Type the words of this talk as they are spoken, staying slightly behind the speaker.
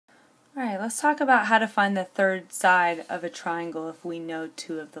Alright, let's talk about how to find the third side of a triangle if we know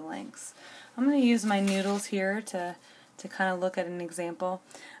two of the lengths. I'm going to use my noodles here to kind of look at an example.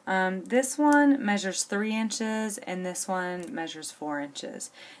 This one measures 3 inches and this one measures 4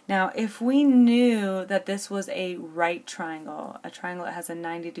 inches. Now if we knew that this was a right triangle, a triangle that has a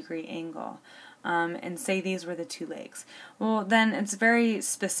 90-degree angle, and say these were the two legs, well then it's very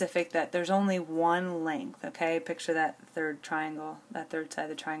specific that there's only one length, okay? Picture that third triangle, that third side of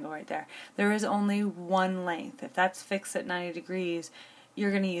the triangle right there. There is only one length. If that's fixed at 90 degrees,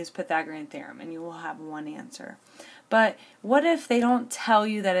 you're going to use Pythagorean theorem and you will have one answer. But what if they don't tell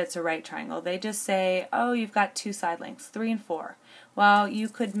you that it's a right triangle? They just say, oh, you've got two side lengths, 3 and 4. Well, you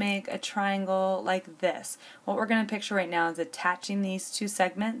could make a triangle like this. What we're going to picture right now is attaching these two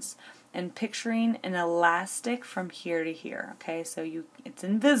segments and picturing an elastic from here to here. Okay, so it's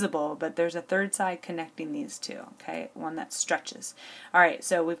invisible, but there's a third side connecting these two. Okay, one that stretches. Alright,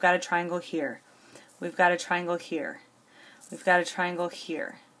 so we've got a triangle here. We've got a triangle here. We've got a triangle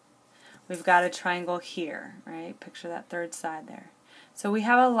here. We've got a triangle here, right? Picture that third side there. So we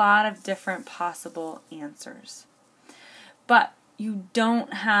have a lot of different possible answers. But you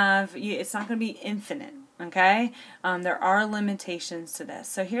don't have, it's not going to be infinite, okay? There are limitations to this.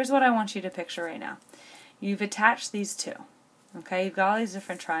 So here's what I want you to picture right now. You've attached these two, okay? You've got all these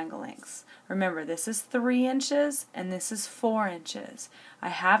different triangle lengths. Remember, this is 3 inches and this is 4 inches. I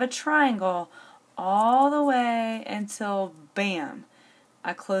have a triangle all the way until, bam,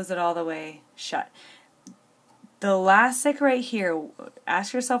 I close it all the way shut. The elastic right here,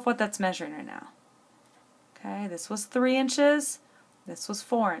 ask yourself what that's measuring right now. Okay, this was 3 inches, this was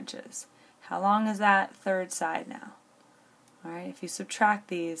 4 inches. How long is that third side now? Alright, if you subtract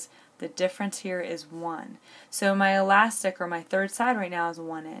these, the difference here is 1. So my elastic, or my third side right now, is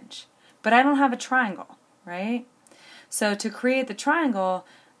 1 inch. But I don't have a triangle, right? So to create the triangle,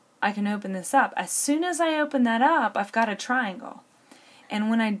 I can open this up. As soon as I open that up, I've got a triangle. And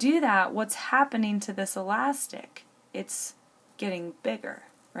when I do that, what's happening to this elastic? It's getting bigger,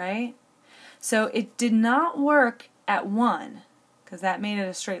 right? So it did not work at 1, because that made it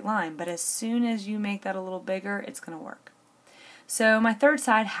a straight line, but as soon as you make that a little bigger, it's going to work. So my third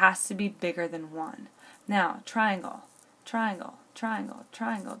side has to be bigger than 1. Now, triangle, triangle, triangle,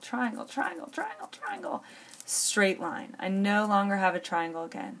 triangle, triangle, triangle, triangle, triangle, straight line. I no longer have a triangle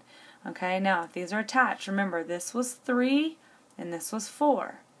again. Okay, now if these are attached, remember this was 3 and this was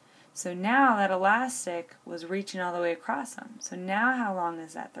 4. So now that elastic was reaching all the way across them. So now how long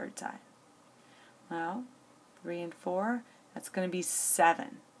is that third side? Well, 3 and 4, that's going to be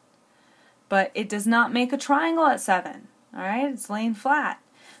 7. But it does not make a triangle at 7. Alright, it's laying flat.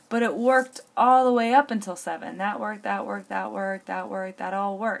 But it worked all the way up until 7. That worked, that worked, that worked, that worked, that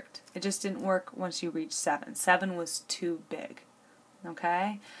all worked. It just didn't work once you reached 7. 7 was too big.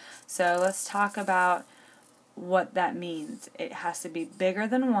 Okay? So let's talk about what that means. It has to be bigger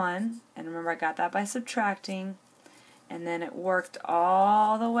than 1. And remember, I got that by subtracting. And then it worked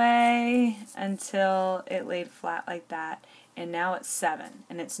all the way until it laid flat like that. And now it's 7.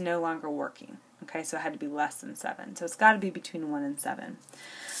 And it's no longer working. Okay, so it had to be less than 7. So it's got to be between 1 and 7.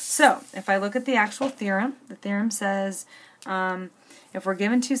 So if I look at the actual theorem, the theorem says if we're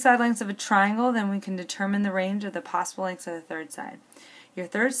given two side lengths of a triangle, then we can determine the range of the possible lengths of the third side. Your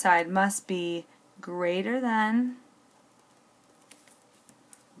third side must be greater than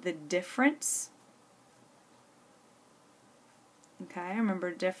the difference. Okay,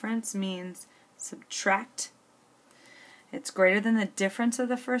 remember difference means subtract. It's greater than the difference of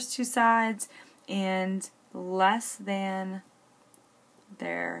the first two sides and less than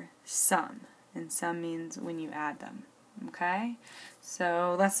their sum. And sum means when you add them. Okay,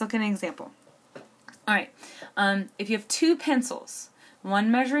 so let's look at an example. Alright, if you have two pencils,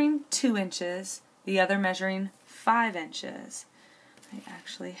 one measuring 2 inches, the other measuring 5 inches. I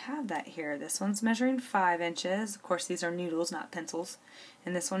actually have that here. This one's measuring 5 inches. Of course, these are noodles, not pencils.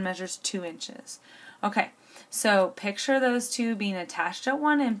 And this one measures 2 inches. Okay, so picture those two being attached at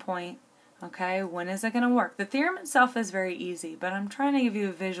one endpoint. Okay, when is it going to work? The theorem itself is very easy, but I'm trying to give you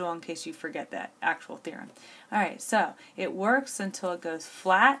a visual in case you forget that actual theorem. Alright, so it works until it goes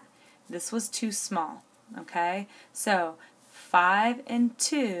flat. This was too small. Okay, so 5 and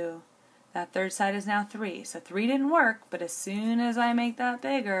 2, that third side is now 3. So 3 didn't work, but as soon as I make that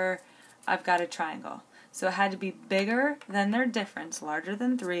bigger, I've got a triangle. So it had to be bigger than their difference, larger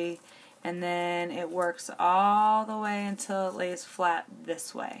than 3, and then it works all the way until it lays flat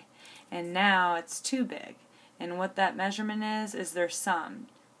this way. And now it's too big. And what that measurement is their sum.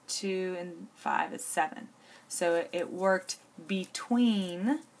 2 and 5 is 7. So it worked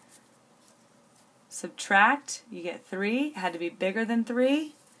between, subtract, you get 3, it had to be bigger than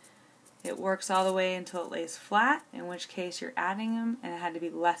 3, it works all the way until it lays flat, in which case you're adding them, and it had to be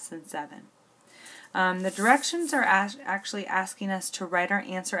less than 7. The directions are actually asking us to write our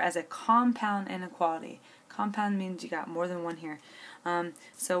answer as a compound inequality. Compound means you got more than one here.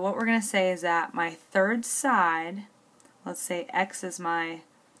 So what we're going to say is that my third side, let's say x is my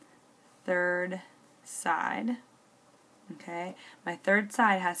third side, okay, my third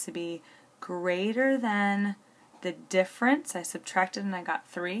side has to be greater than the difference. I subtracted and I got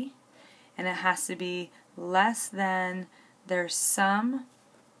 3, and it has to be less than their sum.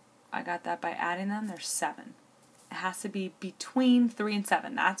 I got that by adding them. There's 7. It has to be between 3 and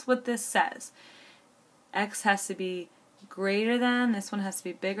 7. That's what this says. X has to be greater than, this one has to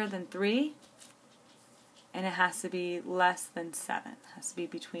be bigger than 3, and it has to be less than 7. It has to be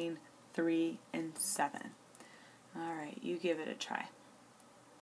between 3 and 7. Alright, you give it a try.